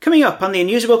Coming up on the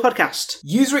Unusable podcast.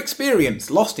 User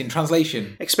experience lost in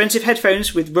translation. Expensive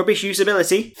headphones with rubbish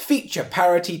usability. Feature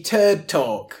parity turd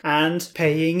talk. And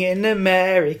paying in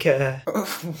America.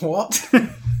 What?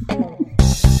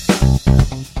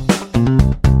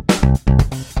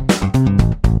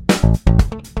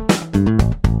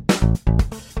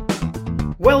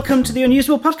 Welcome to the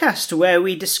Unusable podcast, where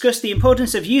we discuss the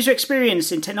importance of user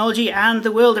experience in technology and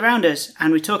the world around us,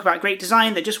 and we talk about great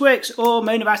design that just works or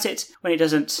moan about it when it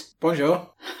doesn't. Bonjour.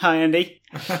 Hi, Andy.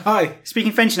 Hi.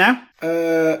 Speaking French now?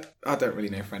 I don't really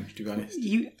know French, to be honest.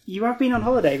 You have been on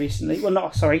holiday recently. Well,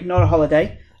 not a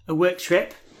holiday. A work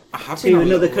trip. I have been to on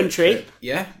another work country. Trip.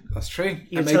 Yeah, that's true.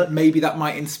 You And maybe that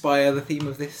might inspire the theme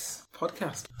of this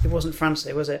podcast. It wasn't France,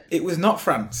 though, was it? It was not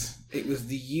France. It was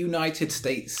the United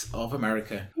States of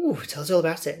America. Ooh, tell us all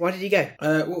about it. Why did you go?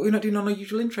 Well, we're not doing on our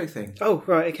usual intro thing. Oh,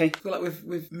 right, okay. I feel like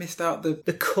we've missed out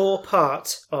the core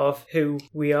part of who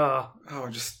we are. Oh,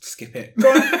 just skip it. Go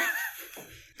on.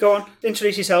 Go on,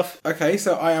 introduce yourself. Okay,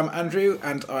 so I am Andrew,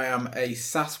 and I am a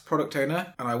SaaS product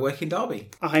owner, and I work in Derby.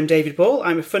 I'm David Ball.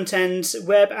 I'm a front-end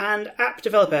web and app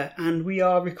developer, and we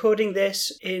are recording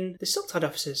this in the Silkside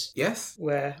offices. Yes.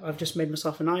 Where I've just made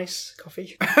myself a nice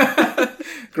coffee.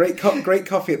 Great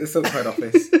coffee at the Silkside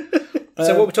office.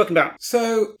 So what we're talking about?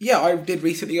 So, yeah, I did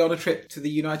recently on a trip to the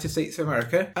United States of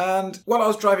America, and while I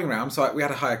was driving around, so we had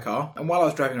a hire car, and while I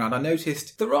was driving around, I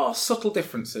noticed there are subtle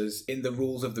differences in the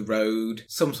rules of the road,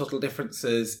 some subtle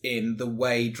differences in the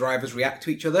way drivers react to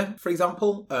each other, for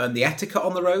example, and the etiquette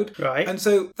on the road. Right. And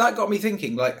so that got me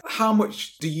thinking, how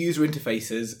much do user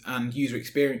interfaces and user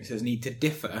experiences need to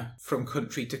differ from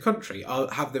country to country?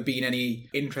 Have there been any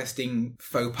interesting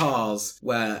faux pas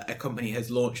where a company has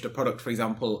launched a product, for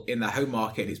example, in their home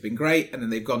market, it's been great, and then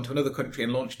they've gone to another country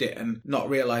and launched it and not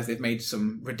realised they've made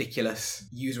some ridiculous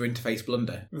user interface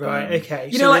blunder. Right,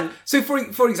 okay. So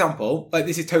for example,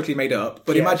 this is totally made up,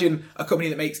 but imagine a company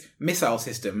that makes missile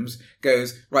systems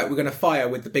goes, right, we're going to fire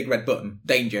with the big red button,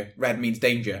 danger, red means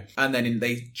danger, and then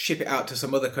they ship it out to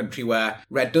some other country where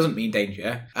red doesn't mean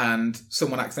danger, and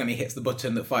someone accidentally hits the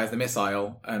button that fires the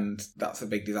missile, and that's a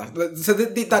big disaster. So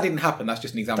that didn't happen, that's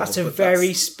just an example. That's a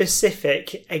very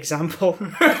specific example.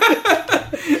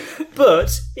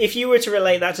 But if you were to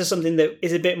relate that to something that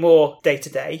is a bit more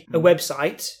day-to-day, a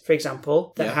website, for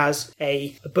example, that has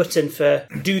a button for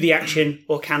do the action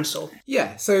or cancel.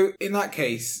 Yeah, so in that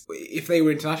case, if they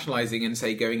were internationalising and,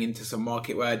 say, going into some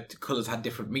market where colours had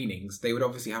different meanings, they would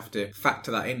obviously have to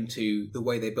factor that into the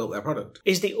way they built their product.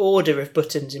 Is the order of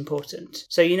buttons important?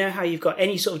 So you know how you've got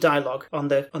any sort of dialogue on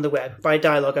the web? By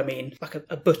dialogue, I mean like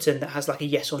a button that has like a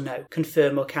yes or no,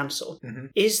 confirm or cancel. Mm-hmm.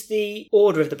 Is the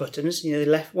order of the buttons, the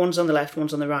left one's on the left,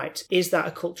 one's on the right, is that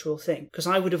a cultural thing? Because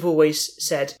I would have always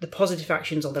said the positive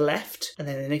action's on the left and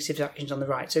then the negative action's on the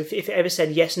right. So if it ever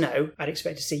said yes, no, I'd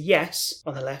expect to see yes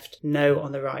on the left, no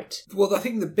on the right. Well, I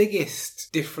think the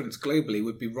biggest difference globally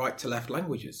would be right to left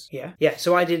languages. Yeah.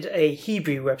 So I did a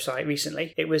Hebrew website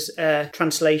recently. It was a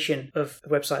translation of a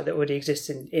website that already exists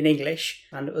in English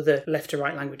and other left to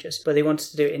right languages, but they wanted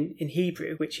to do it in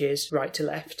Hebrew, which is right to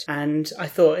left. And I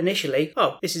thought initially,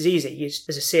 this is easy.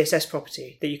 There's a CSS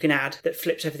property that you can add that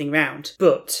flips everything round.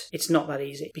 But it's not that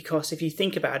easy, because if you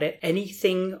think about it,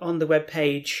 anything on the web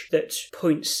page that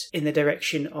points in the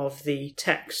direction of the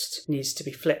text needs to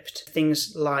be flipped.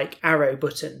 Things like arrow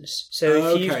buttons.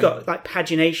 So if you've got like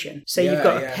pagination, say you've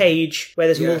got a page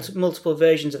where there's multiple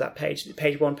versions of that page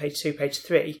 1, page 2, page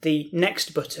 3, the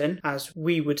next button, as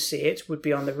we would see it, would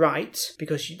be on the right,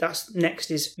 because that's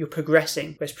next is you're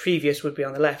progressing, whereas previous would be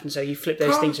on the left, and so you flip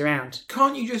those things around.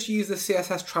 Can't you just use the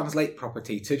CSS translate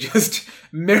property to just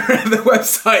mirror the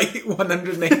website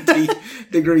 180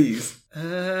 degrees?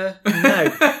 No.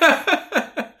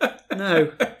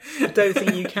 No, I don't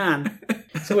think you can.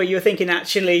 So what, you were thinking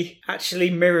actually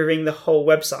mirroring the whole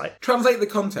website? Translate the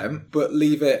content, but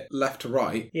leave it left to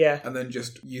right. Yeah. And then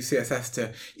just use CSS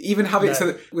to even have it so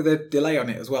that with a delay on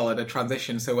it as well and a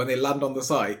transition, so when they land on the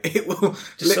site, it will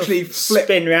just literally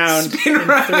spin round in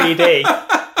 3D.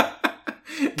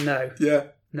 No. Yeah.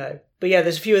 No. But yeah,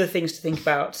 there's a few other things to think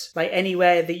about. Like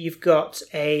anywhere that you've got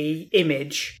a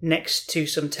image next to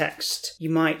some text,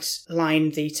 you might line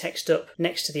the text up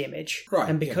next to the image. Right.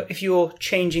 And if you're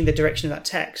changing the direction of that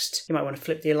text, you might want to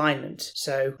flip the alignment.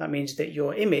 So that means that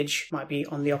your image might be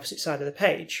on the opposite side of the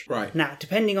page. Right. Now,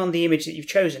 depending on the image that you've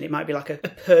chosen, it might be like a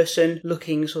person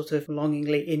looking sort of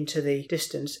longingly into the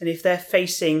distance. And if they're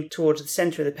facing towards the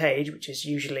centre of the page, which is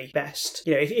usually best,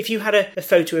 if you had a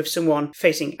photo of someone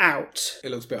facing out, it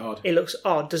looks a bit odd. it looks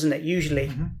odd, doesn't it?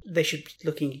 Usually they should be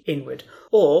looking inward.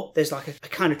 Or there's like a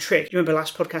kind of trick. You remember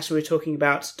last podcast we were talking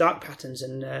about dark patterns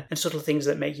and subtle things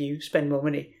that make you spend more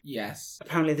money? Yes.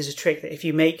 Apparently there's a trick that if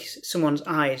you make someone's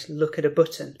eyes look at a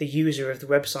button, the user of the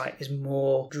website is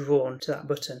more drawn to that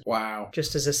button. Wow.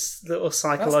 Just as a little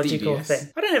psychological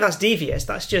thing. I don't know if that's devious.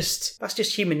 That's just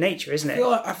human nature, isn't it?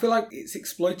 I feel like it's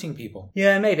exploiting people.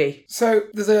 Yeah, maybe. So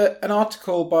there's an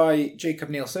article by Jacob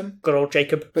Nielsen. Good old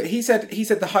Jacob. But he said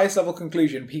the highest level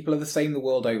conclusion, people are the same the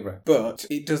world over. But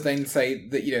it does then say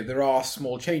that, there are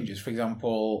small changes. For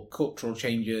example, cultural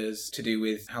changes to do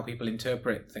with how people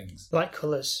interpret things. Like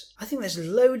colours. I think there's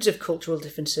loads of cultural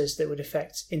differences that would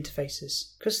affect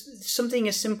interfaces. Because something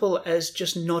as simple as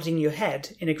just nodding your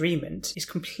head in agreement is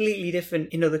completely different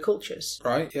in other cultures.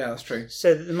 Right, yeah, that's true.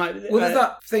 So there might be... Well, there's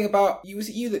that thing about... Was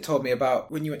it you that told me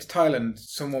about when you went to Thailand,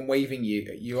 someone waving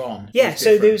you on? Yeah,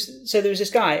 so there was this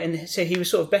guy, and so he was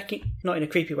sort of beckoning, not in a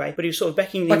creepy way, but he was sort of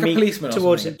beckoning like me a policeman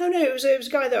towards him. No, it was a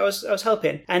guy that I was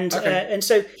helping, and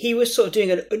so he was sort of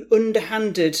doing an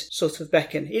underhanded sort of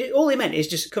beckon. All he meant is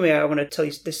just, come here, I want to tell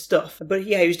you this stuff. But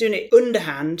yeah, he was doing it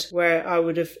underhand, where I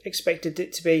would have expected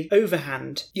it to be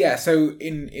overhand. Yeah, so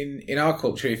in our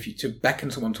culture, if you to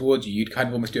beckon someone towards you, you'd kind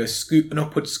of almost do an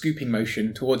upward scooping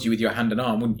motion towards you with your hand and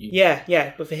arm, wouldn't you?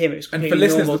 Yeah, but for him it was completely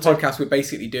normal. And for listeners to the podcast, we're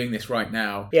basically doing this right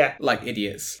now, like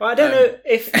idiots. Well, I don't know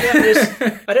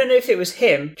if it was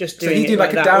him just doing it. So he did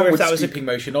like a that, downward or if that was scooping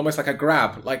motion, almost like a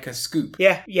grab, like a scoop.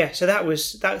 Yeah. So that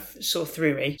sort of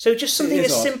threw me. So just something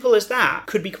as simple as that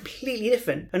could be completely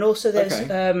different. And also there's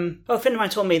a friend of mine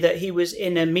told me that he was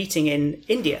in a meeting in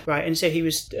India, right? And so he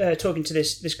was talking to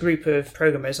this group of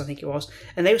programmers, I think it was,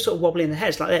 and they were sort of wobbling their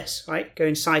heads like this, right,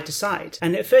 going side to side.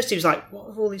 And at first he was like, "What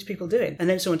are all these people doing?" And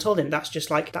then someone told him that's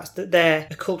their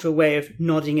cultural way of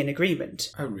nodding in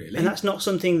agreement. Oh, really? And that's not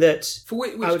something that for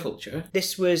which culture?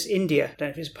 This was India. I don't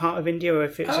know if it's part of India or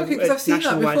if it's because I've seen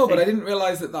that before, but I didn't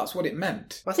realise that that's what it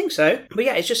meant. I think so. But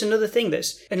yeah, it's just another thing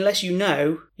that's, unless you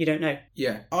know, you don't know.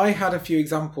 Yeah. I had a few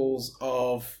examples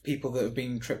of people that have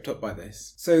been tripped up by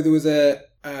this. So there was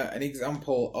an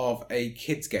example of a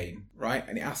kids game, right?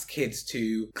 And it asked kids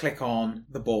to click on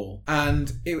the ball.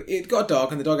 And it got a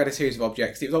dog, and the dog had a series of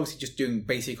objects. It was obviously just doing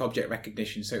basic object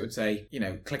recognition. So it would say,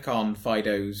 click on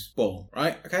Fido's ball,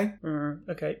 right? Okay?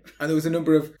 Okay. And there was a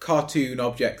number of cartoon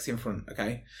objects in front,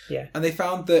 okay? Yeah. And they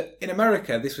found that in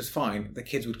America, this was fine. The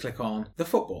kids would click on the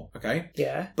football, okay?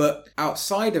 Yeah. But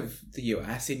outside of the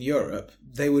US, in Europe,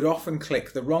 they would often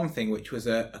click the wrong thing, which was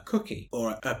a cookie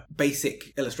or a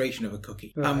basic illustration of a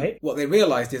cookie. Right. What they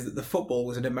realised is that the football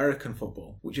was an American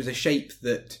football, which is a shape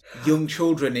that young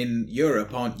children in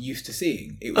Europe aren't used to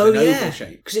seeing. It was an oval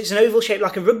shape. Because it's an oval shape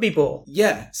like a rugby ball.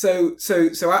 Yeah. So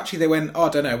actually they went, I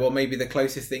don't know, well, maybe the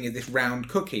closest thing is this round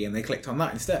cookie, and they clicked on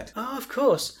that instead. Oh, of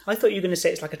course. I thought you were going to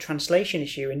say it's like a translation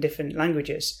issue in different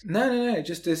languages. No.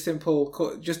 Just a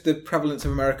simple, just the prevalence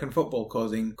of American football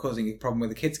causing a problem with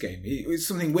the kids game. It was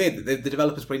something weird that the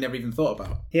developers probably never even thought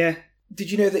about. Yeah. Did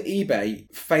you know that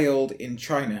eBay failed in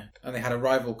China and they had a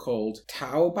rival called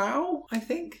Taobao, I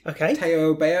think? Okay.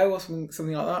 Taobao or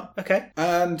something like that. Okay.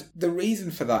 And the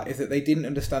reason for that is that they didn't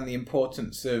understand the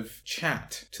importance of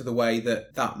chat to the way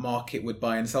that market would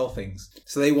buy and sell things.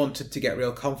 So they wanted to get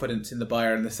real confidence in the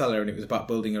buyer and the seller, and it was about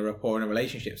building a rapport and a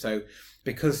relationship. So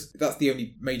because that's the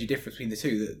only major difference between the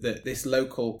two, that this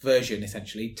local version,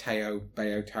 essentially,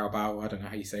 Taobao, I don't know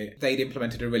how you say it, they'd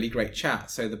implemented a really great chat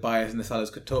so the buyers and the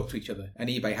sellers could talk to each other. And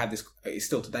eBay had this, it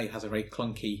still today has a very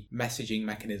clunky messaging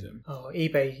mechanism. Oh,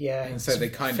 eBay, yeah. And so they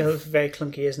kind of... very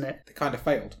clunky, isn't it? They kind of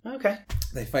failed. Okay.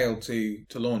 They failed to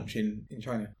launch in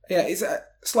China. Yeah, it's a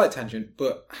slight tangent,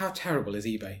 but how terrible is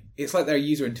eBay? It's like their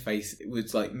user interface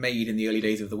was like made in the early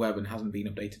days of the web and hasn't been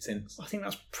updated since. I think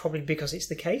that's probably because it's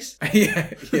the case.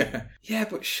 Yeah,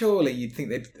 but surely you'd think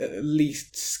they'd at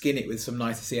least skin it with some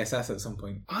nicer CSS at some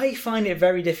point. I find it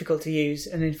very difficult to use,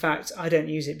 and in fact, I don't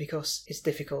use it because it's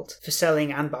difficult for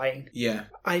selling and buying. Yeah.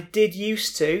 I did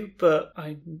used to, but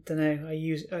I don't know,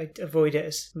 I avoid it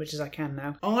as much as I can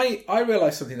now. I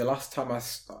realised something the last time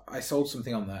I sold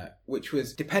something on there, which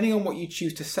was, depending on what you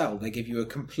choose to sell, they give you a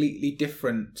completely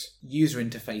different user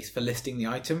interface for listing the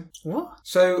item. What?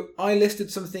 So I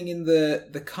listed something in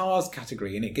the cars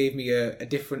category, and it gave me a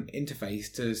different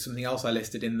interface to something else I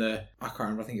listed in the, I can't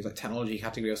remember, I think it was like technology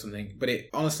category or something. But it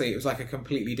was like a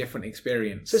completely different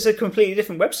experience. So it's a completely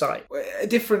different website? A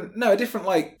different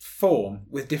like form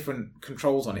with different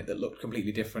controls on it that looked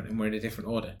completely different and were in a different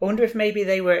order. I wonder if maybe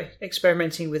they were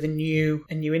experimenting with a new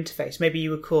interface. Maybe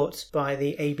you were caught by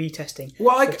the A/B testing.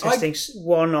 Well, I testing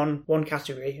one on one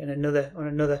category and another on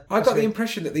another. I got the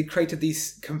impression that they'd created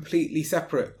these completely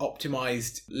separate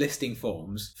optimized listing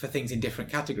forms for things in different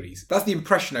categories. That's the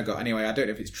impression I got anyway. I don't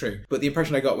know if it's true, but the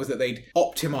impression I got was that they'd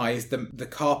optimized the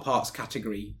car parts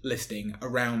category listing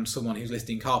around someone who's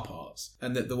listing car parts,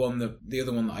 and that the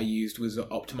other one that I used was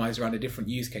optimized around a different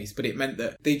use case. But it meant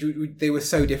that they were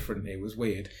so different. It was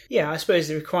weird. Yeah, I suppose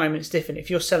the requirement's different. If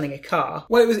you're selling a car,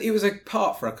 well, it was a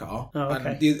part for a car. Oh, okay.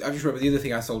 And I just remember the other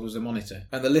thing I sold was a monitor.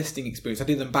 And the listing experience, I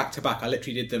did them back to back. I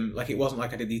literally did them, like, it wasn't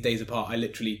like I did these days apart. I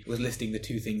literally was listing the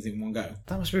two things in one go.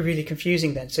 That must be really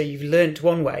confusing then. So you've learnt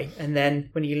one way, and then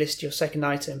when you list your second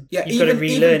item, yeah, you've got to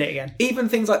relearn it again. Even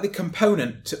things like the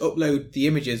component to upload the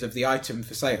images of the item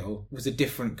for sale was a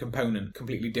different component,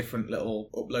 completely different little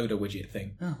uploader widget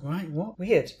thing. Oh, right. What?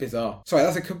 Weird. Bizarre. Sorry,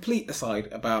 that's a complete aside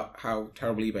about how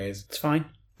terrible eBay is. It's fine.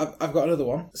 I've got another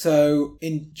one. So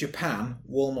in Japan,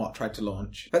 Walmart tried to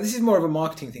launch. But this is more of a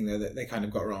marketing thing, though, that they kind of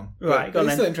got wrong. Right, but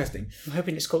it's still interesting. I'm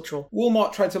hoping it's cultural.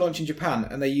 Walmart tried to launch in Japan,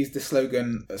 and they used the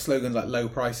slogans like low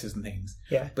prices and things.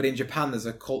 Yeah. But in Japan, there's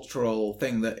a cultural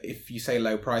thing that if you say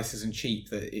low prices and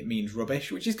cheap, that it means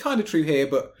rubbish, which is kind of true here,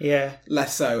 but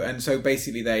less so. And so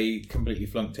basically, they completely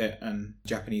flunked it, and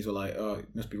Japanese were like, "Oh, it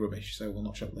must be rubbish, so we'll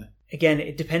not shop there." Again,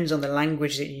 it depends on the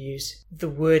language that you use. The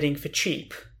wording for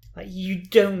cheap. Like, you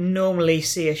don't normally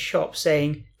see a shop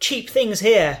saying, cheap things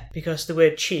here, because the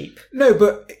word cheap. No,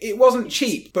 but it wasn't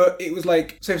cheap, but it was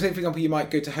like, so say for example, you might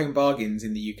go to Home Bargains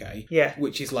in the UK,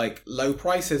 which is like low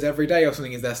prices every day or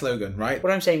something is their slogan, right?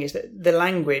 What I'm saying is that the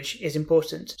language is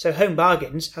important. So Home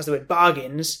Bargains has the word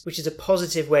bargains, which is a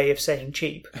positive way of saying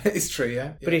cheap. It's true,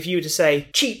 yeah. But if you were to say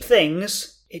cheap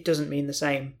things, it doesn't mean the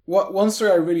same. One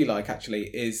story I really like, actually,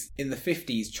 is in the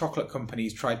 50s, chocolate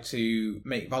companies tried to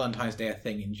make Valentine's Day a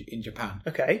thing in Japan.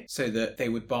 Okay. So that they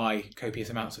would buy copious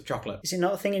amounts of chocolate. Is it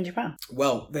not a thing in Japan?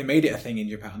 Well, they made it a thing in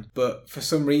Japan, but for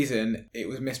some reason it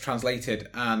was mistranslated,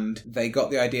 and they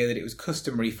got the idea that it was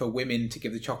customary for women to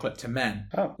give the chocolate to men,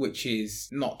 which is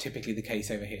not typically the case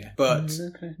over here. But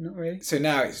okay, not really. So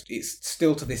now it's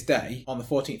still to this day, on the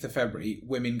 14th of February,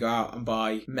 women go out and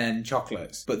buy men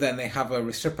chocolates, but then they have a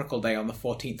reciprocal day on the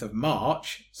 14th of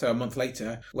March, so a month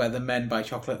later, where the men buy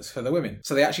chocolates for the women.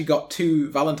 So they actually got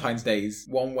two Valentine's Days,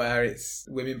 one where it's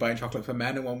women buying chocolate for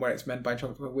men and one where it's men buying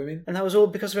chocolate for women. And that was all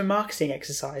because of a marketing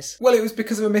exercise? Well, it was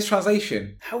because of a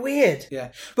mistranslation. How weird. Yeah.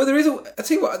 But there is I'll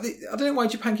tell you what, I don't know why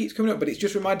Japan keeps coming up, but it's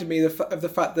just reminded me of the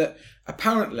fact that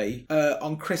apparently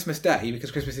on Christmas Day,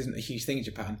 because Christmas isn't a huge thing in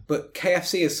Japan, but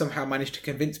KFC has somehow managed to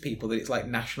convince people that it's like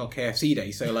National KFC Day.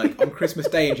 So like on Christmas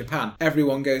Day in Japan,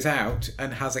 everyone goes out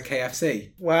and has a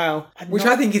KFC. Wow. I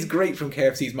think is great from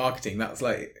KFC's marketing. That's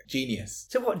like genius.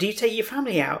 So what, do you take your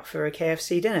family out for a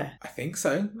KFC dinner? I think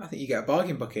so. I think you get a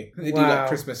bargain bucket. They do like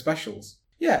Christmas specials.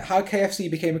 Yeah, how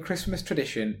KFC became a Christmas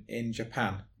tradition in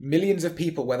Japan. Millions of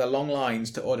people weather long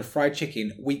lines to order fried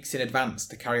chicken weeks in advance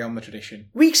to carry on the tradition.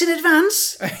 Weeks in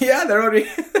advance? Yeah, they're already...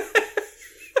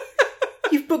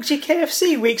 You've booked your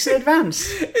KFC weeks in advance.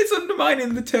 It's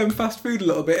undermining the term fast food a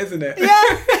little bit, isn't it?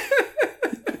 Yeah.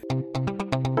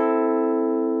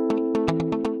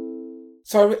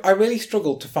 So I really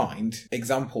struggled to find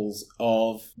examples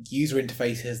of user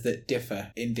interfaces that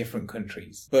differ in different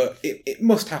countries. But it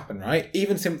must happen, right?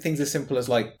 Even things as simple as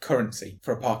like currency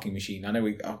for a parking machine. I know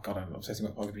I'm obsessing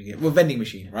about parking machine. Well, vending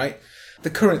machine, right? The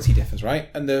currency differs, right?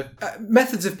 And the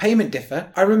methods of payment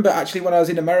differ. I remember actually when I was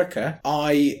in America,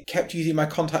 I kept using my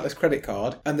contactless credit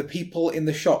card and the people in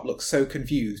the shop looked so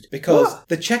confused because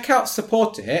the checkouts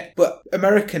support it, but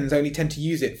Americans only tend to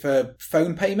use it for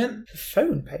phone payment.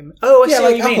 Phone payment? Oh, I see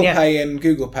what you Apple mean, yeah. Pay and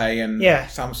Google Pay and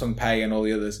Samsung Pay and all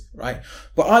the others, right?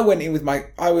 But I went in with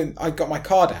I got my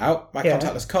card out, my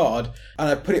contactless card, and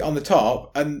I put it on the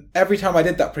top, and every time I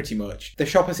did that pretty much, the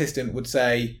shop assistant would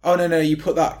say, "Oh, no, you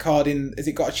put that card in, has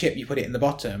it got a chip? You put it in the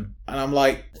bottom." And I'm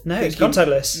like, "No, it's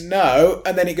contactless." No,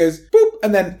 and then it goes boop,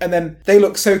 and then they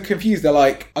look so confused. They're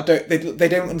like, they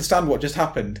don't understand what just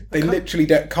happened. They literally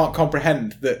can't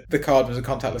comprehend that the card was a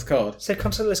contactless card. So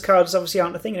contactless cards obviously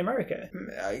aren't a thing in America.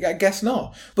 I guess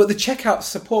not. But the checkouts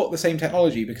support the same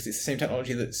technology because it's the same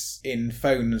technology that's in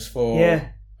phones for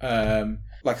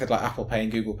like I said, like Apple Pay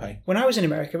and Google Pay. When I was in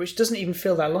America, which doesn't even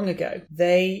feel that long ago,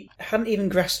 they hadn't even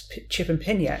grasped chip and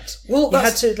pin yet. Well, you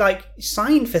had to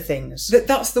sign for things.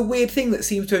 That's the weird thing that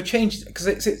seems to have changed because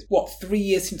it's 3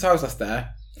 years since I was last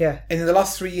there. Yeah. And in the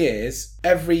last 3 years,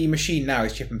 every machine now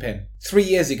is chip and pin. 3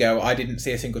 years ago, I didn't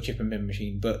see a single chip and pin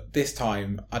machine, but this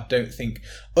time, I don't think,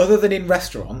 other than in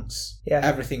restaurants,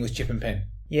 everything was chip and pin.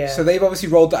 Yeah. So they've obviously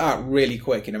rolled that out really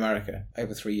quick in America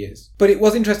over 3 years. But it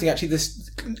was interesting, actually.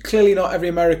 Clearly not every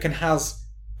American has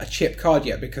a chip card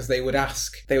yet, because they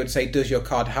would say, does your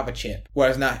card have a chip?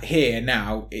 Whereas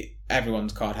now,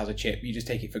 everyone's card has a chip. You just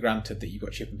take it for granted that you've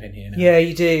got chip and pin here now. Yeah,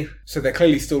 you do. So they're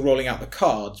clearly still rolling out the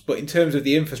cards, but in terms of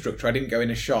the infrastructure, I didn't go in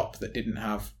a shop that didn't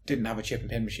have a chip and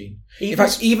pin machine. In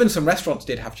fact, even some restaurants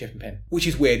did have chip and pin, which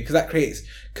is weird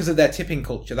because of their tipping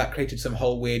culture, that created some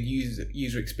whole weird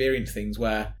user experience things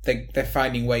where they're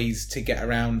finding ways to get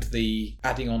around the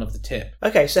adding on of the tip.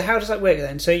 Okay, so how does that work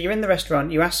then? So you're in the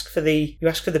restaurant, you ask for the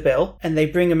bill, and they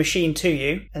bring a machine to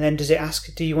you, and then does it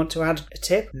ask, do you want to add a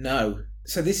tip? No.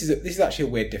 So this is actually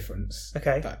a weird difference.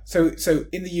 Okay. So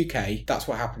in the UK, that's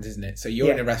what happens, isn't it? So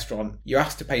you're in a restaurant, you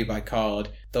ask to pay by card,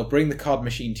 they'll bring the card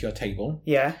machine to your table.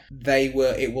 Yeah.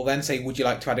 It will then say, would you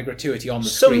like to add a gratuity on the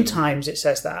screen? Sometimes it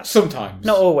says that. Sometimes.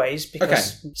 Not always,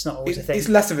 because it's not always a thing. It's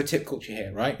less of a tip culture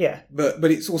here, right? Yeah. But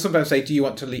it's will sometimes say, do you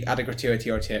want to add a gratuity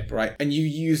or a tip, right? And you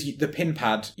use the pin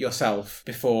pad yourself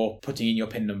before putting in your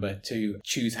pin number to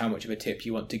choose how much of a tip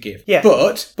you want to give. Yeah.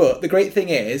 But the great thing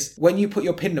is, when you put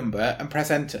your pin number and press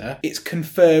enter, it's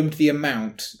confirmed the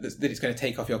amount that it's going to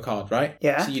take off your card, right?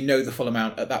 Yeah. So you know the full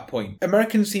amount at that point.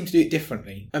 Americans seem to do it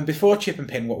differently. And before chip and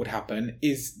pin, what would happen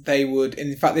is they would, and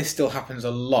in fact this still happens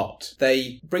a lot,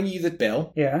 they bring you the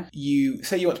bill. Yeah. You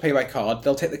say you want to pay by card,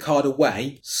 they'll take the card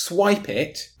away, swipe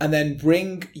it, and then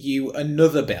bring you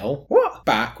another bill. What?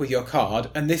 Back with your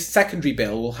card, and this secondary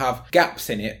bill will have gaps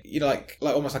in it, like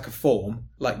almost like a form,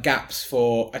 like gaps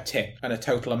for a tip and a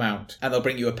total amount, and they'll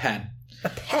bring you a pen. A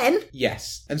pen?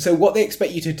 Yes. And so what they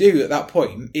expect you to do at that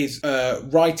point is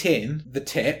write in the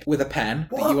tip with a pen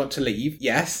that you want to leave.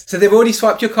 Yes. So they've already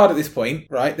swiped your card at this point,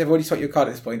 right?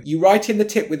 You write in the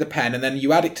tip with the pen, and then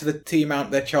you add it to the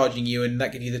amount they're charging you, and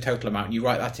that gives you the total amount, and you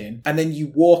write that in. And then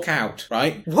you walk out,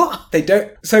 right? What? They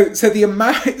don't... So the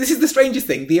amount... This is the strangest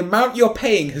thing. The amount you're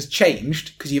paying has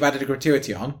changed because you've added a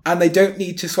gratuity on, and they don't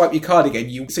need to swipe your card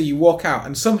again. So you walk out,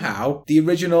 and somehow the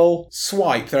original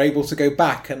swipe, they're able to go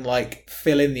back and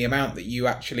fill in the amount that you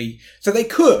actually... So they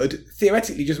could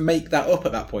theoretically just make that up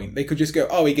at that point. They could just go,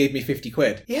 oh, he gave me 50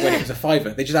 quid when it was a fiver.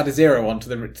 They just add a zero onto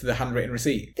the handwritten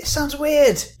receipt. This sounds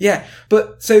weird. Yeah,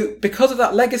 but so because of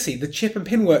that legacy, the chip and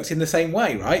pin works in the same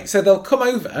way, right? So they'll come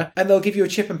over and they'll give you a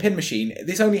chip and pin machine.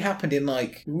 This only happened in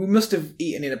we must have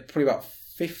eaten in probably about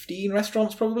 15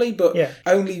 restaurants probably, but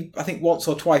only I think once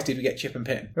or twice did we get chip and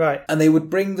pin. Right. And they would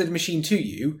bring the machine to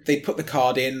you, they'd put the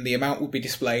card in, the amount would be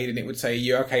displayed, and it would say,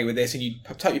 you're okay with this, and you'd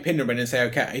type your pin number in and say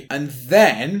okay, and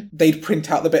then they'd print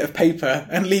out the bit of paper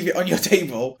and leave it on your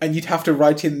table, and you'd have to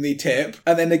write in the tip,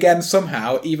 and then again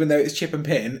somehow, even though it's chip and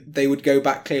pin, they would go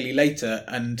back clearly later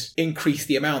and increase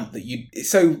the amount that it's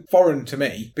so foreign to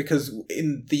me, because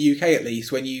in the UK at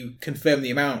least, when you confirm the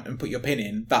amount and put your pin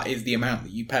in, that is the amount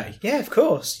that you pay. Yeah, of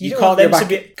course. You can't go back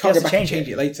and change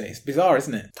it later. It's bizarre,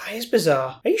 isn't it? That is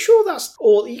bizarre. Are you sure that's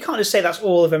all? You can't just say that's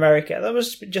all of America. That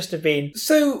must just have been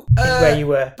where you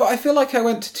were. But I feel like I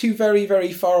went to two very,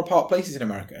 very far apart places in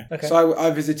America. Okay. So I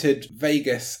visited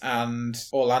Vegas and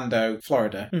Orlando,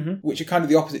 Florida, which are kind of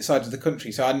the opposite sides of the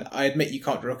country. So I admit you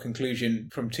can't draw a conclusion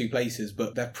from two places,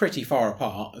 but they're pretty far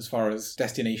apart as far as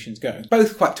destinations go.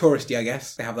 Both quite touristy, I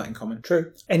guess. They have that in common.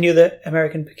 True. Any other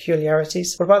American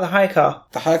peculiarities? What about the hire car?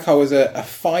 The hire car was a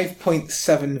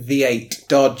 5.7 V8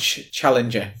 Dodge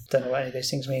Challenger. Don't know what any of those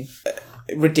things mean.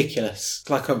 Ridiculous.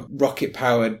 Like a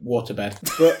rocket-powered waterbed.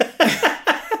 But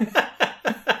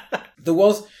there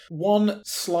was one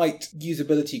slight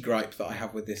usability gripe that I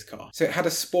have with this car. So it had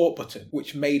a sport button,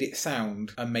 which made it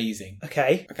sound amazing.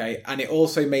 Okay. And it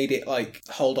also made it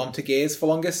hold on to gears for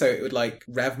longer, so it would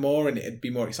rev more and it'd be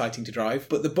more exciting to drive.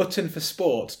 But the button for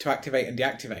sport to activate and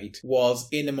deactivate was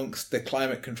in amongst the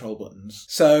climate control buttons.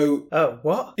 So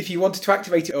what? If you wanted to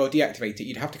activate it or deactivate it,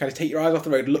 you'd have to kind of take your eyes off the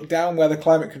road, look down where the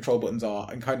climate control buttons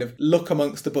are, and kind of look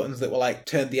amongst the buttons that will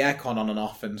turn the aircon on and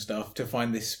off and stuff to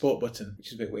find this sport button, which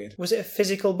is a bit weird. Was it a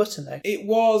physical button though? It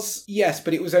was, yes,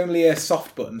 but it was only a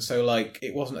soft button, so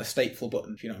it wasn't a stateful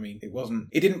button, if you know what I mean.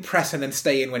 It didn't press and then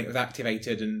stay in when it was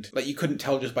activated, and you couldn't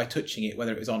tell just by touching it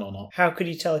whether it was on or not. How could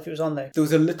you tell if it was on though? There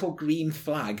was a little green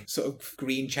flag, sort of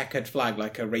green checkered flag,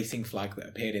 like a racing flag that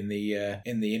appeared in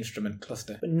the instrument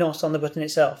cluster. But not on the button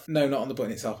itself? No, not on the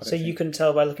button itself. So you couldn't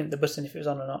tell by looking at the button if it was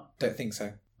on or not? Don't think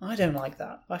so. I don't like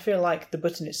that. I feel like the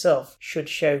button itself should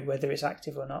show whether it's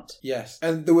active or not. Yes.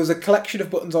 And there was a collection of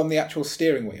buttons on the actual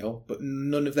steering wheel, but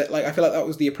none of that... I feel like that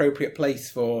was the appropriate place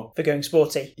for... For going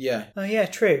sporty? Yeah. Oh, yeah,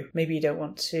 true. Maybe you don't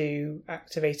want to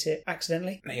activate it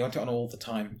accidentally? No, you want it on all the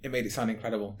time. It made it sound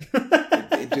incredible.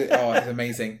 It's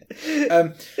amazing.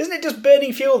 Isn't it just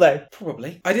burning fuel though?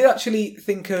 Probably. I did actually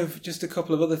think of just a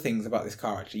couple of other things about this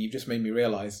car, actually. You've just made me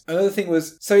realise. Another thing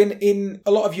was, so in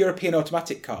a lot of European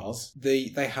automatic cars,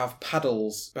 they have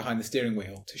paddles behind the steering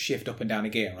wheel to shift up and down a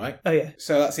gear, right? Oh, yeah.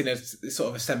 So that's in a sort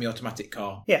of a semi-automatic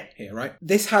car here, right?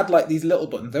 This had like these little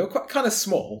buttons. They were quite kind of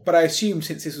small, but I assumed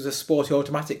since this was a sporty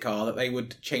automatic car that they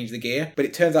would change the gear. But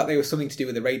it turns out they were something to do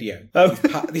with the radio. Oh.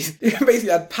 These basically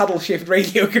had paddle shift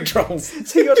radio controls.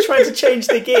 So you're trying to change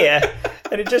the gear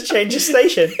and it just changes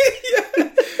station. Yeah.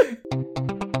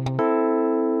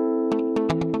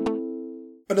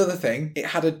 Another thing, it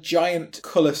had a giant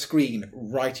colour screen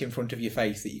right in front of your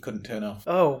face that you couldn't turn off.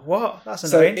 Oh, what? That's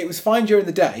annoying. So it was fine during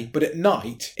the day, but at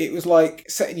night, it was like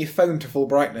setting your phone to full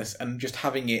brightness and just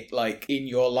having it like in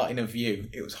your line of view.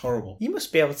 It was horrible. You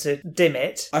must be able to dim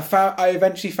it. I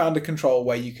eventually found a control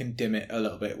where you can dim it a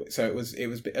little bit, so it was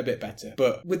a bit better.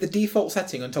 But with the default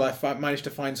setting, until I managed to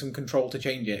find some control to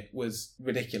change it, was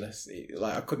ridiculous.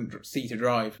 I couldn't see to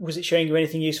drive. Was it showing you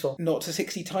anything useful? 0 to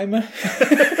 60 timer.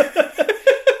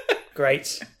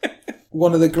 Great.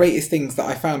 One of the greatest things that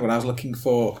I found when I was looking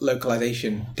for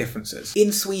localization differences.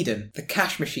 In Sweden, the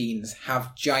cash machines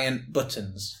have giant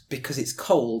buttons because it's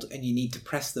cold and you need to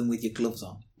press them with your gloves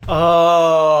on.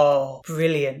 Oh,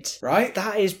 brilliant. Right?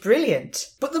 That is brilliant.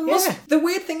 But the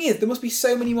weird thing is, there must be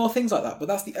so many more things like that, but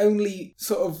that's the only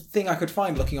sort of thing I could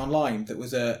find looking online that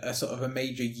was a sort of a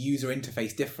major user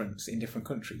interface difference in different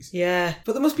countries. Yeah.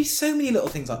 But there must be so many little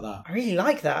things like that. I really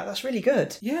like that. That's really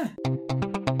good. Yeah.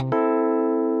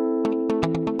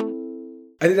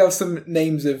 I did have some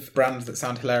names of brands that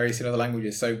sound hilarious in other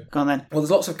languages, so... Go on then. Well,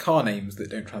 there's lots of car names that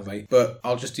don't translate, but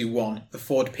I'll just do one. The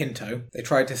Ford Pinto. They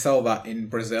tried to sell that in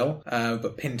Brazil,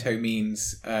 but Pinto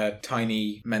means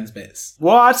tiny men's bits.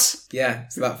 What? Yeah,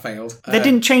 so that failed. They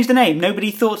didn't change the name?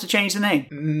 Nobody thought to change the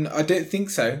name? I don't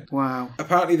think so. Wow.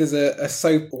 Apparently there's a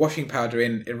soap washing powder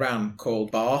in Iran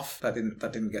called Bath. That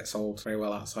didn't get sold very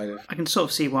well outside of I can sort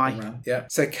of see why. Iran. Yeah.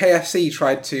 So KFC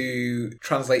tried to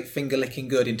translate finger licking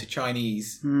good into Chinese.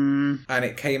 And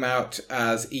it came out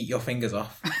as eat your fingers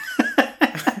off.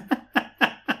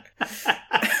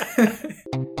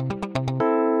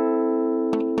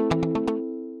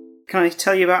 Can I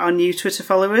tell you about our new Twitter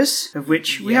followers, of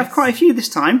which we have quite a few this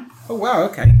time? Oh wow,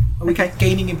 okay. Are we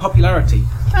gaining in popularity?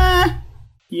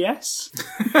 Yes.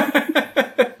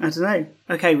 I don't know.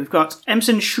 Okay, we've got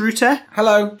Emson Schruter.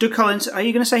 Hello. Doug Collins. Are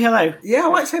you going to say hello? Yeah, I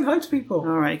like saying hello to people. All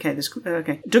right, okay.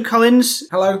 Okay. Doug Collins.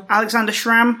 Hello. Alexander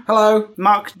Schramm. Hello.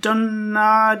 Mark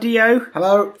Donadio.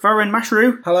 Hello. Varun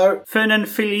Mashru. Hello. Fernan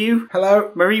Filiu.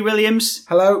 Hello. Marie Williams.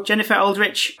 Hello. Jennifer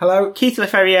Aldrich. Hello. Keith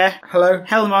Leferrier. Hello.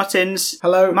 Helen Martins.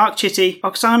 Hello. Mark Chitty.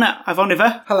 Oksana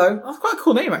Ivonova. Hello. That's quite a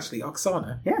cool name, actually.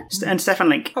 Oksana. Yeah. And Stefan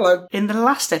Link. Hello. In the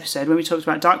last episode, when we talked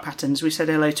about dark patterns, we said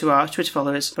hello to our Twitter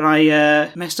followers, but I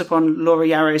messed up on Laura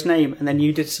Yarrow's name, and then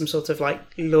you did some sort of like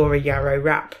Laura Yarrow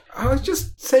rap. I was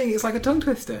just saying it's like a tongue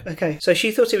twister. Okay, so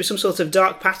she thought it was some sort of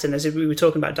dark pattern, as if we were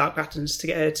talking about dark patterns, to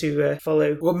get her to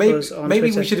follow us on maybe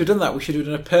Twitter. we should have done that. We should have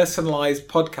done a personalised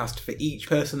podcast for each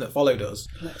person that followed us.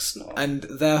 Let's not. And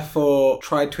therefore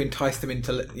tried to entice them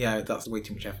into... Yeah, that's way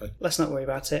too much effort. Let's not worry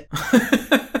about it.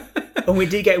 And we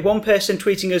did get one person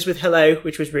tweeting us with hello,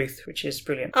 which was Ruth, which is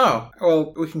brilliant. Oh,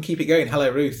 well, we can keep it going. Hello,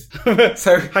 Ruth.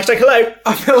 So hashtag hello.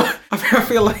 I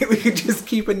feel like we could just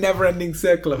keep a never-ending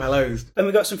circle of hellos. And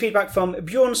we got some feedback from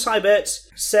Bjorn Seibert.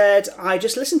 Said, I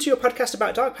just listened to your podcast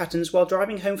about dark patterns while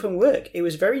driving home from work. It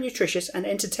was very nutritious and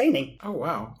entertaining. Oh,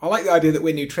 wow. I like the idea that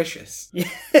we're nutritious.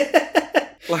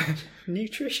 Like,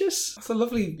 nutritious? That's a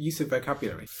lovely use of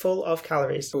vocabulary. Full of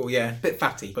calories. Oh, yeah. Bit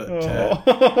fatty, but...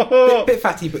 bit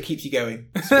fatty, but keeps you going.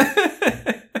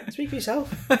 Speak for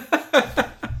yourself.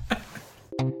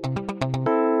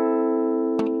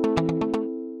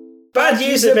 Bad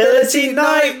usability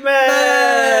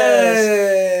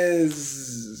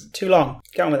nightmares! Too long.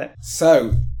 Get on with it.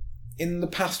 So... in the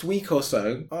past week or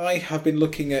so, I have been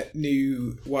looking at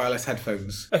new wireless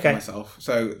headphones for myself.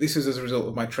 So this was as a result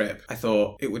of my trip. I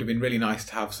thought it would have been really nice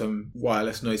to have some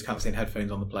wireless noise-cancelling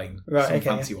headphones on the plane. Right, some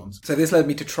fancy ones. So this led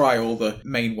me to try all the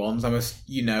main ones.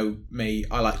 You know me,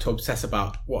 I like to obsess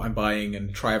about what I'm buying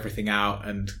and try everything out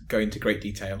and go into great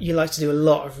detail. You like to do a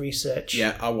lot of research.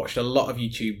 Yeah, I watched a lot of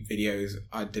YouTube videos.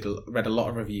 I read a lot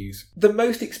of reviews. The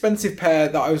most expensive pair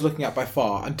that I was looking at by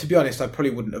far, and to be honest, I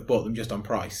probably wouldn't have bought them just on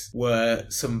price, were were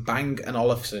some Bang &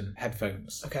 Olufsen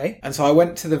headphones. Okay. And so I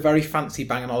went to the very fancy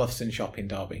Bang & Olufsen shop in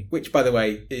Derby, which, by the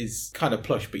way, is kind of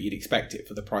plush, but you'd expect it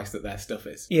for the price that their stuff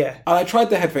is. Yeah. And I tried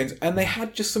their headphones, and they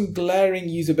had just some glaring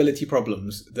usability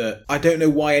problems that I don't know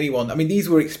why anyone... I mean, these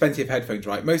were expensive headphones,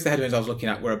 right? Most of the headphones I was looking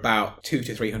at were about £200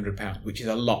 to £300, which is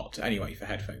a lot anyway for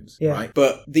headphones, right?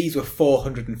 But these were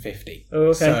 £450. Oh,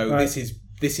 okay. So right.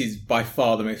 this is by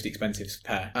far the most expensive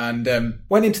pair. And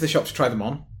went into the shop to try them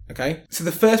on. Okay, so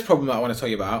the first problem that I want to tell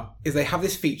you about is they have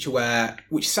this feature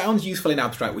which sounds useful in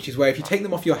abstract, which is where if you take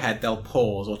them off your head, they'll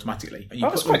pause automatically. And you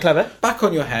that's quite clever. Back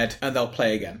on your head and they'll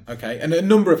play again. Okay, and a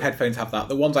number of headphones have that.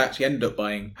 The ones I actually ended up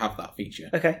buying have that feature.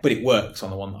 Okay. But it works on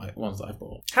the ones that I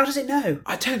bought. How does it know?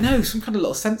 I don't know, some kind of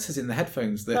little sensors in the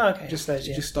headphones that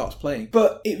just starts playing.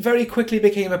 But it very quickly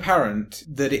became apparent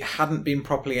that it hadn't been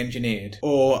properly engineered.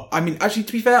 Or, I mean, actually,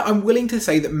 to be fair, I'm willing to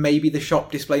say that maybe the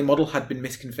shop display model had been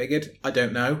misconfigured. I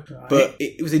don't know. Right. But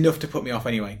it was enough to put me off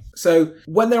anyway. So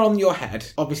when they're on your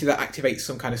head, obviously that activates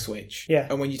some kind of switch. Yeah.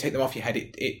 And when you take them off your head,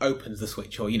 it opens the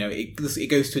switch, or, it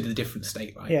goes to a different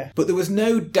state, right? Yeah. But there was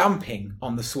no damping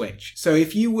on the switch. So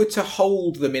if you were to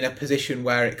hold them in a position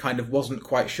where it kind of wasn't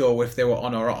quite sure if they were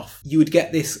on or off, you would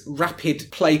get this rapid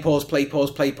play, pause, play, pause,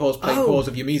 play, pause, play, pause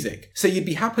of your music. So you'd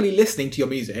be happily listening to your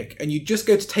music, and you'd just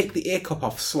go to take the ear cup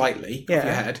off slightly off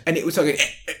your head, and it would start going...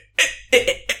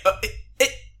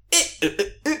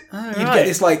 You'd get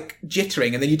this like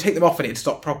jittering, and then you'd take them off and it'd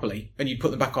stop properly, and you'd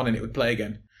put them back on and it would play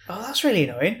again. Oh, that's really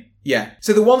annoying. Yeah.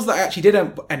 So the ones that I actually did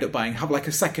end up buying have like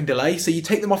a second delay, so you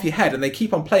take them off your head and they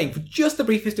keep on playing for just the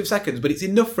briefest of seconds, but it's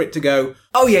enough for it to go,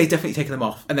 oh yeah, he's definitely taking them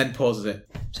off, and then pauses it.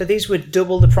 So these were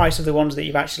double the price of the ones that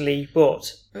you've actually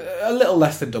bought? A little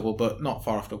less than double, but not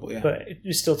far off double, yeah. But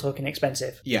you're still talking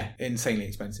expensive. Yeah, insanely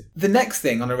expensive. The next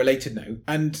thing, on a related note,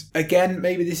 and again,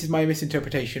 maybe this is my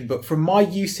misinterpretation, but from my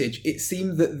usage, it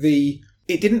seemed that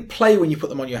it didn't play when you put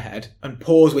them on your head and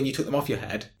pause when you took them off your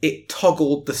head. It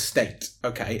toggled the state,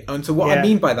 okay? And so what I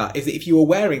mean by that is that if you were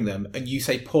wearing them and you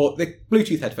say the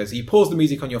Bluetooth headphones, so you pause the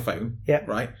music on your phone,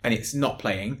 right? And it's not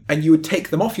playing, and you would take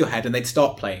them off your head and they'd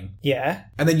start playing. Yeah.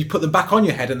 And then you put them back on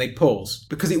your head and they'd pause.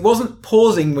 Because it wasn't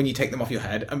pausing when you take them off your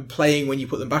head and playing when you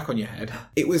put them back on your head.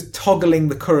 It was toggling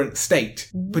the current state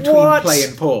between play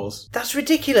and pause. That's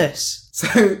ridiculous.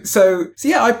 So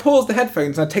yeah, I paused the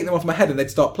headphones and I'd take them off my head and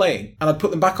they'd start playing. And I'd put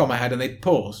them back on my head and they'd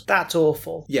pause. That's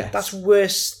awful. Yes. That's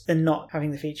worse than not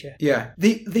having the feature. Yeah.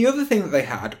 The other thing that they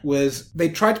had was they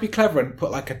tried to be clever and put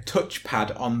like a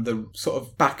touchpad on the sort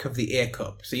of back of the ear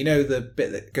cup. So you know the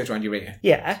bit that goes around your ear?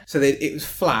 Yeah. So it was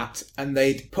flat and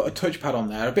they'd put a touchpad on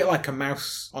there, a bit like a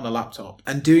mouse on a laptop.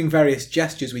 And doing various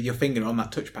gestures with your finger on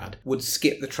that touchpad would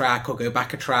skip the track or go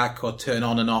back a track or turn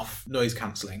on and off noise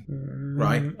cancelling.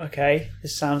 Right? Okay.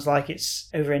 This sounds like it's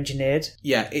over-engineered.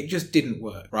 Yeah, it just didn't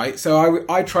work, right? So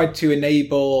I tried to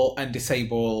enable and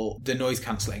disable the noise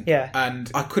cancelling. Yeah. And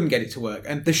I couldn't get it to work.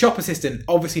 And the shop assistant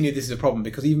obviously knew this is a problem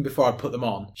because even before I put them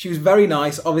on, she was very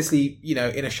nice. Obviously, in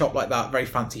a shop like that, very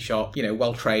fancy shop,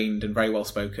 well-trained and very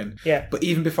well-spoken. Yeah. But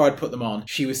even before I'd put them on,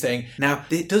 she was saying, now,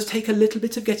 it does take a little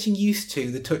bit of getting used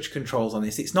to the touch controls on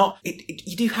this. It's not...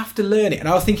 you do have to learn it. And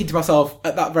I was thinking to myself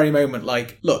at that very moment,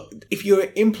 like, look, if you're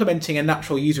implementing a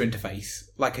natural user interface,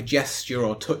 like a gesture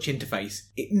or touch interface,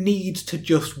 it needs to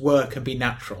just work and be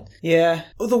natural. Yeah.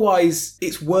 Otherwise,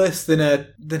 it's worse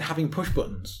than having push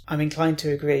buttons. I'm inclined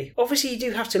to agree. Obviously, you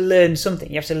do have to learn something.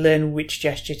 You have to learn which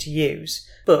gesture to use.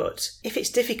 But if it's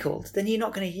difficult, then you're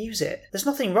not going to use it. There's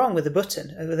nothing wrong with a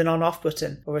button, with an on-off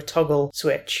button or a toggle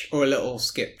switch. Or a little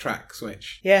skip track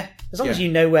switch. Yeah, as long as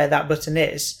you know where that button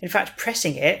is. In fact,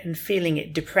 pressing it and feeling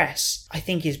it depress, I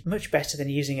think is much better than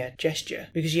using a gesture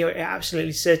because you're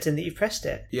absolutely certain that you've pressed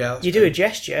it. Yeah, you do a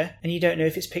gesture and you don't know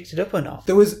if it's picked it up or not.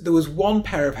 There was one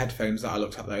pair of headphones that I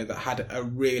looked at though that had a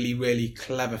really, really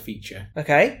clever feature.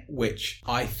 Okay. Which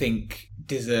I think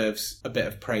deserves a bit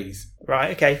of praise.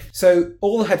 Right, okay. So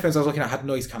all the headphones I was looking at had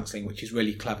noise cancelling, which is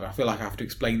really clever. I feel like I have to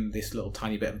explain this little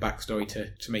tiny bit of backstory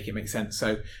to make it make sense.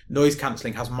 So noise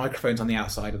cancelling has microphones on the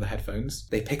outside of the headphones.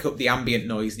 They pick up the ambient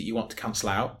noise that you want to cancel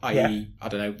out, i.e., I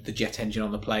don't know, the jet engine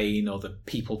on the plane or the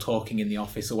people talking in the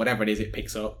office or whatever it is it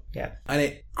picks up. Yeah. And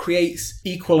it creates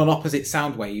equal and opposite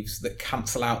sound waves that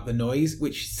cancel out the noise,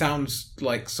 which sounds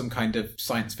like some kind of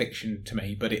science fiction to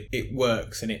me, but it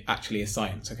works and it actually is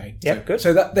science, okay? Yeah, good.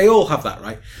 So that they all have that,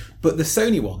 right? But the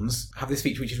Sony ones have this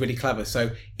feature which is really clever.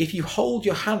 So if you hold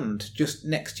your hand just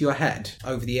next to your head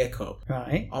over the ear cup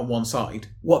on one side,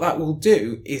 what that will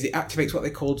do is it activates what they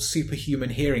call superhuman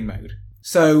hearing mode.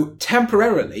 So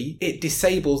temporarily, it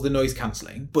disables the noise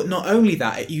cancelling. But not only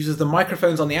that, it uses the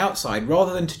microphones on the outside.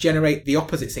 Rather than to generate the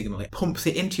opposite signal, it pumps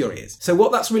it into your ears. So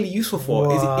what that's really useful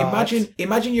for is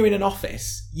imagine you're in an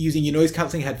office using your noise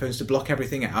cancelling headphones to block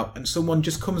everything out, and someone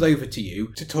just comes over to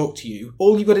you to talk to you.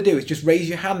 All you've got to do is just raise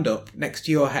your hand up next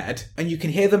to your head, and you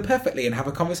can hear them perfectly and have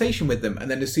a conversation with them. And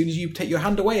then as soon as you take your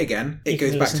hand away again, it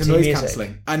goes back to noise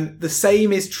cancelling. And the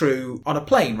same is true on a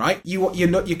plane, right?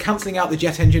 You're cancelling out the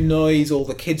jet engine noise, all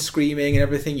the kids screaming and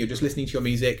everything. You're just listening to your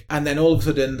music, and then all of a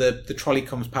sudden the trolley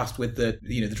comes past with the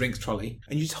drinks trolley,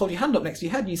 and you just hold your hand up next to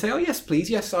your head and you say, "Oh yes, please,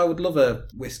 yes, I would love a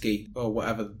whiskey," or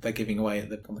whatever they're giving away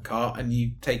on the car, and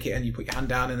you take it and you put your hand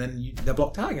down, and then they're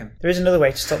blocked out again. There is another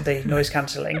way to stop the noise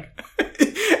cancelling.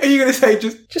 Are you going to say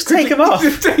just take them off?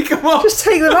 Just take them off. Just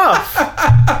take them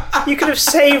off. You could have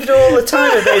saved all the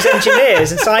time of those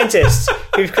engineers and scientists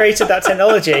who've created that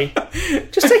technology.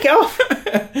 Just take it off.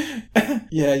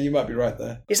 Yeah, you might be right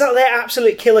there. Is that their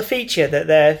absolute killer feature that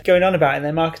they're going on about in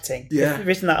their marketing? Yeah. They've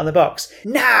written that on the box.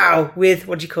 Now, with,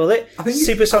 what do you call it?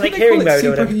 Supersonic hearing mode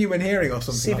or whatever. Superhuman hearing or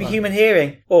something Superhuman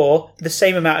hearing. Or the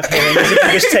same amount of hearing as if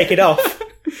you just take it off.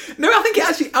 No, I think it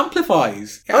actually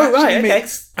amplifies.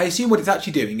 I assume what it's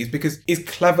actually doing is because it's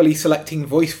cleverly selecting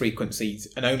voice frequencies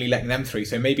and only letting them through.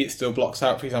 So maybe it still blocks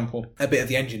out, for example, a bit of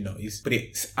the engine noise, but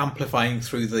it's amplifying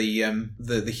through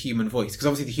the human voice. Because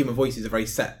obviously the human voice is a very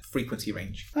set frequency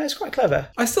range. That's quite clever.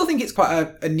 I still think it's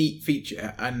quite a neat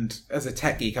feature. And as a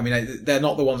tech geek, I mean, they're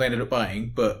not the ones I ended up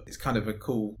buying, but it's kind of a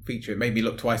cool feature. It made me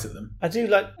look twice at them. I do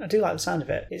like the sound of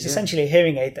it. It's essentially a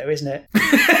hearing aid, though, isn't it?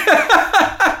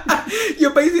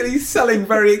 You're basically selling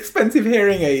very expensive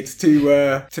hearing aids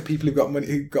to people who've got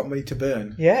money to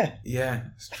burn. Yeah,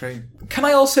 it's true. Can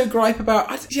I also gripe about?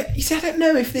 You see, I don't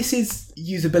know if this is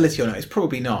usability or not. It's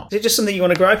probably not. Is it just something you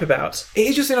want to gripe about? It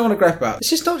is just something I want to gripe about. It's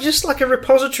just not just like a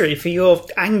repository for your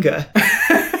anger.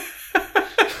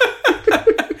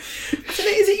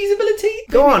 Is it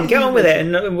usability? Go on, get on with it,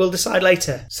 and we'll decide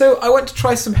later. So I went to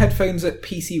try some headphones at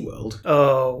PC World.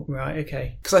 Oh, right,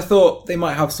 okay. Because I thought they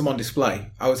might have some on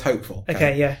display. I was hopeful.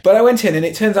 Okay, yeah. But I went in, and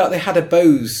it turns out they had a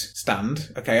Bose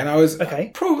stand. Okay, and I was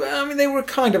they were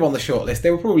kind of on the shortlist.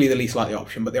 They were probably the least likely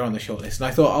option, but they were on the shortlist. And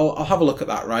I thought I'll have a look at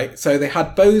that. Right. So they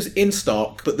had Bose in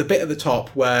stock, but the bit at the top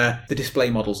where the display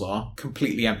models are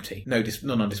completely empty.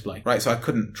 None on display. Right. So I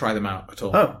couldn't try them out at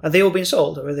all. Oh, are they all being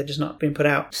sold, or are they just not being put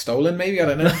out? Stolen, maybe? I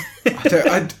don't know.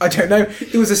 I don't know.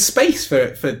 There was a space for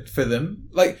them.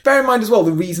 Like, bear in mind as well,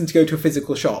 the reason to go to a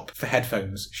physical shop for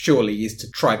headphones surely is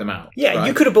to try them out. Yeah, right?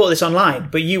 You could have bought this online,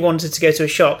 but you wanted to go to a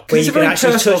shop where you can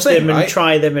actually touch them and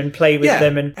try them and play with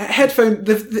them. And headphone.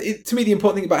 To me, the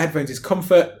important thing about headphones is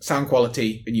comfort, sound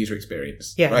quality, and user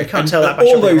experience. Yeah, right? You can't tell that by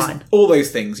shopping online. All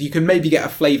those things you can maybe get a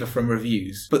flavour from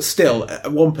reviews, but still,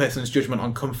 one person's judgment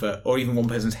on comfort or even one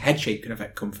person's head shape can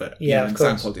affect comfort. Yeah, and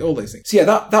sound quality, all those things. So yeah,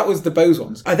 that was the Bose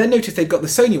ones. I then noticed they've got the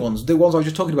Sony ones, the ones I was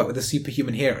just talking about with the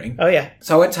superhuman hearing. Oh yeah.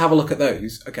 So I went to have a look at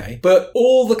those. Okay, but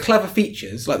all the clever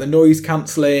features like the noise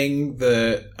cancelling,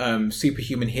 the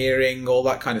superhuman hearing, all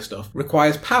that kind of stuff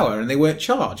requires power, and they weren't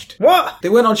charged. What? They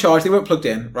weren't on charge. They weren't plugged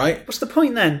in. Right. What's the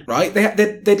point then? Right.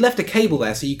 They'd left a cable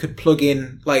there so you could plug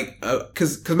in, like,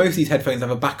 because most of these headphones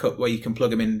have a backup where you can plug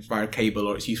them in via a cable,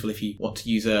 or it's useful if you want to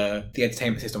use the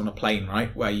entertainment system on a plane,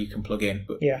 right, where you can plug in,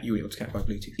 but you were able to connect by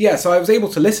Bluetooth. Yeah. So I was able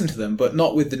to listen to them, but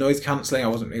not with the noise cancelling. I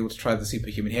wasn't able to try the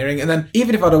superhuman hearing, and then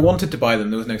even if I'd have wanted to buy them,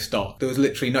 there was no stock. There was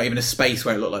literally not even a space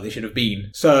where it looked like they should have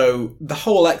been. So the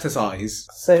whole exercise,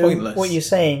 pointless. What you're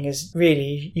saying is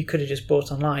really you could have just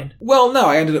bought online. Well, no,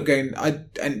 I ended up going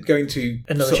to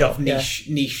another shop,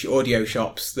 niche audio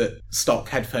shops that stock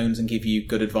headphones and give you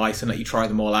good advice and let you try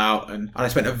them all out. And I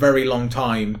spent a very long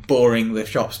time boring the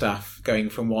shop staff, going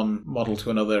from one model to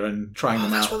another and trying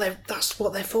them out. That's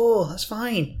what they're for. That's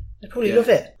fine. They probably love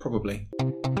it. Probably.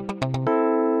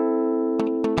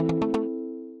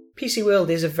 PC World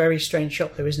is a very strange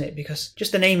shop though, isn't it? Because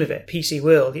just the name of it, PC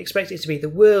World, you expect it to be the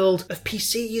world of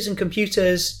PCs and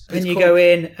computers. And then you go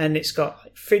in and it's got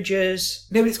like, fridges.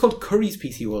 No, but it's called Curry's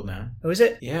PC World now. Oh, is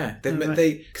it? Yeah.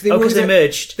 Because they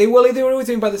merged. They were always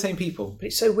owned by the same people. But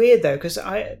it's so weird though, because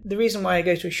the reason why I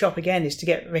go to a shop again is to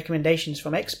get recommendations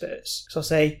from experts. So I'll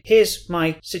say, here's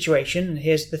my situation,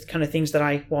 here's the kind of things that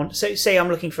I want. So say I'm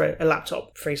looking for a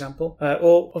laptop, for example,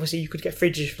 or obviously you could get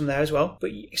fridges from there as well.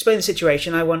 But you explain the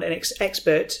situation, I want an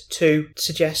expert to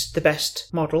suggest the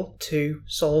best model to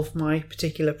solve my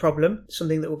particular problem,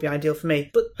 something that would be ideal for me.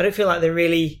 But I don't feel like they're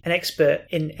really an expert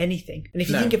in anything. And if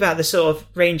you think about the sort of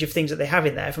range of things that they have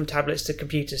in there, from tablets to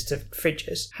computers to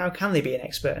fridges, how can they be an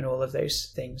expert in all of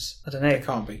those things? I don't know. They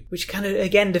can't be. Which kind of,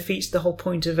 again, defeats the whole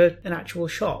point of an actual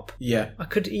shop. Yeah. I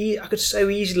could so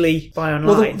easily buy online.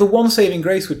 Well, the one saving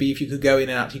grace would be if you could go in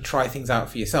and actually try things out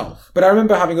for yourself. But I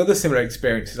remember having other similar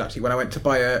experiences, actually, when I went to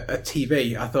buy a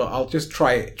TV. I thought, I'll just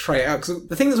try it out. Because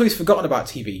the thing that's always forgotten about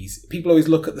TVs, people always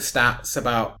look at the stats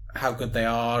about how good they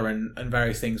are and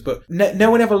various things, but no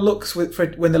one ever looks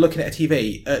when they're looking at a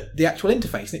TV at the actual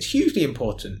interface, and it's hugely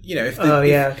important.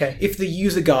 If the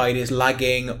user guide is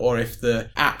lagging, or if the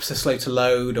apps are slow to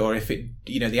load, or if the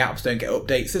apps don't get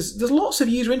updates, there's lots of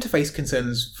user interface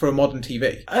concerns for a modern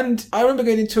TV. And I remember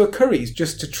going into a Curry's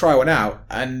just to try one out,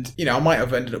 and I might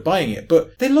have ended up buying it,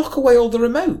 but they lock away all the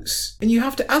remotes, and you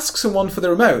have to ask someone for the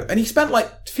remote, and he spent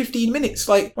like 15 minutes.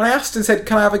 Like, when I asked and said,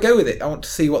 can I have a go with it, I want to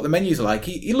see what the menus are like,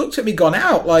 he looked at me gone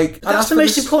out. Like, that's the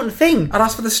most important thing. I'd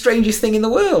ask for the strangest thing in the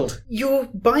world. You're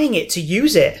buying it to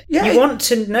use it. Yeah, you want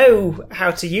to know how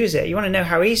to use it. You want to know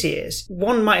how easy it is.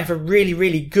 One might have a really,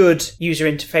 really good user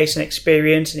interface and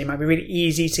experience, and it might be really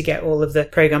easy to get all of the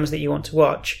programs that you want to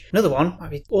watch. Another one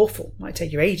might be awful. Might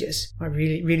take you ages. Might be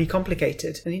really, really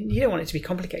complicated. And you don't want it to be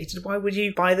complicated. Why would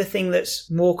you buy the thing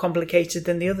that's more complicated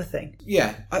than the other thing?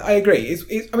 Yeah, I agree.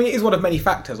 It is one of many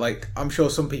factors. Like, I'm sure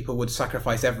some people would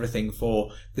sacrifice everything for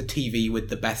the TV with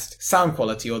the best sound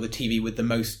quality, or the TV with the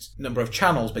most number of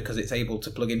channels because it's able to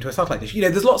plug into a satellite dish.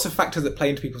 There's lots of factors that play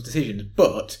into people's decisions,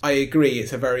 but I agree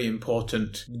it's a very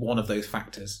important one of those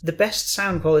factors. The best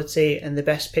sound quality and the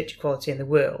best picture quality in the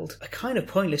world are kind of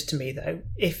pointless to me, though,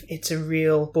 if it's a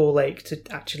real ball ache to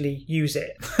actually use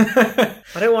it.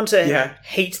 I don't want to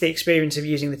hate the experience of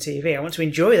using the TV. I want to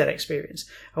enjoy that experience.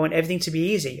 I want everything to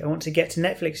be easy. I want to get to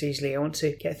Netflix easily. I want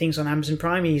to get things on Amazon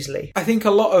Prime easily. I think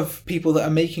a lot of people that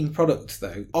are making products,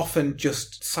 though, often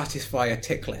just satisfy a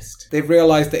tick list. They've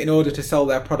realised that in order to sell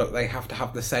their product, they have to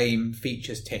have the same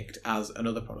features ticked as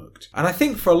another product. And I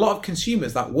think for a lot of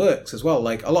consumers, that works as well.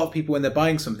 Like, a lot of people, when they're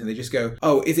buying something, they just go,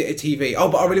 oh, is it a TV? Oh,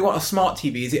 but I really want a smart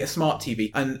TV. Is it a smart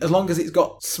TV? And as long as it's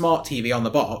got smart TV on the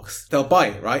box, they'll buy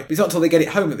it, right? But it's not until they get it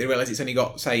home that they realise it's only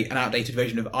got, say, an outdated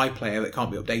version of iPlayer that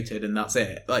can't be updated, and that's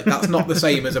it. Like, that's not the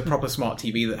same as a proper smart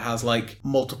TV that has, like,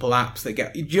 multiple apps that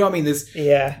get... Do you know what I mean? There's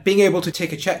being able to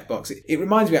tick a checkbox. It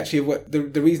reminds me, actually, of what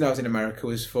the reason I was in America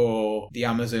was for the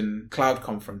Amazon Cloud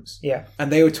Conference. Yeah.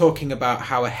 And they were talking about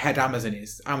how ahead Amazon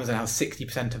is. Amazon has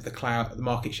 60% of the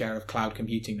market share of cloud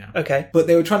computing now. Okay. But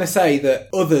they were trying to say that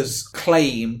others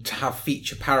claim to have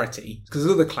feature parity. Because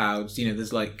there's other clouds,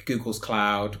 there's like Google's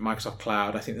Cloud, Microsoft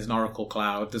Cloud, I think there's an Oracle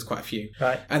Cloud, there's quite a few.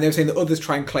 Right. And they were saying that others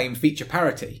try and claim feature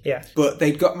parity. Yeah. But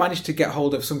they'd managed to get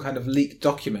hold of some kind of leaked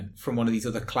document from one of these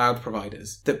other cloud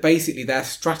providers that basically their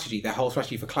whole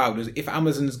strategy for cloud was, if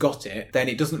Amazon's got it, then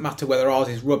it doesn't matter whether ours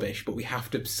is rubbish, but we have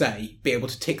to be able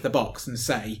to tick the box and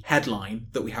say, headline,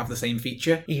 that we have the same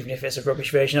feature. Even if it's a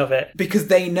rubbish version of it. Because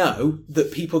they know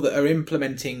that people that are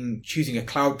choosing a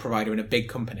cloud provider in a big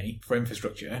company for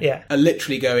infrastructure are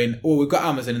literally going, oh, we've got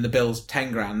Amazon and the bill's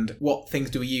 10 grand. What things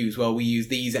do we use? Well, we use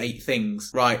these 8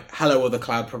 things. Right. Hello, other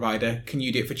cloud provider. Can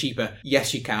you do it for cheaper?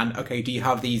 Yes, you can. Okay, do you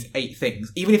have these 8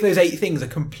 things? Even if those 8 things are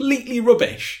completely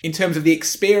rubbish in terms of the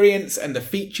experience and the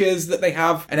features that they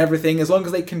have and everything, as long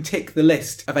as they can tick the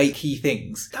list of 8 key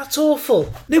things. That's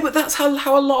awful. No, but that's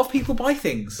how a lot of people buy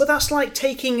things. But that's like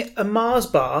taking a Mars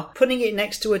bar, putting it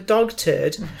next to a dog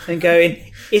turd and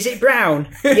going, is it brown?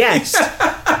 Yes.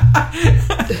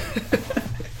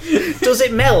 Does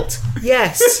it melt?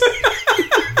 Yes.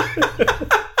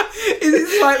 Is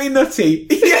it slightly nutty?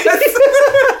 Yes.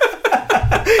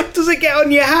 Does it get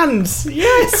on your hands?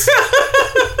 Yes.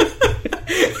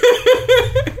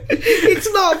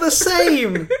 It's not the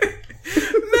same.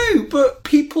 No, but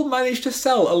people manage to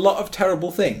sell a lot of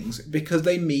terrible things because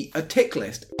they meet a tick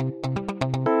list.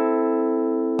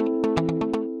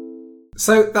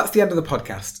 So that's the end of the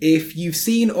podcast. If you've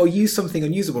seen or used something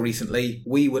unusable recently,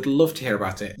 we would love to hear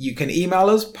about it. You can email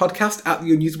us,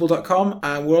 podcast@theunusable.com,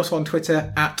 and we're also on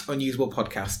Twitter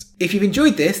 @unusablepodcast. If you've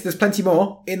enjoyed this, there's plenty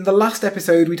more. In the last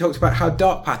episode, we talked about how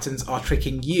dark patterns are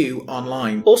tricking you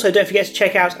online. Also, don't forget to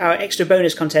check out our extra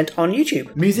bonus content on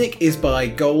YouTube. Music is by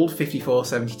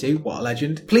Gold5472. What a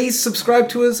legend. Please subscribe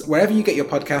to us wherever you get your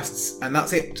podcasts, and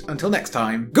that's it. Until next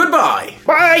time, goodbye!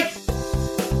 Bye!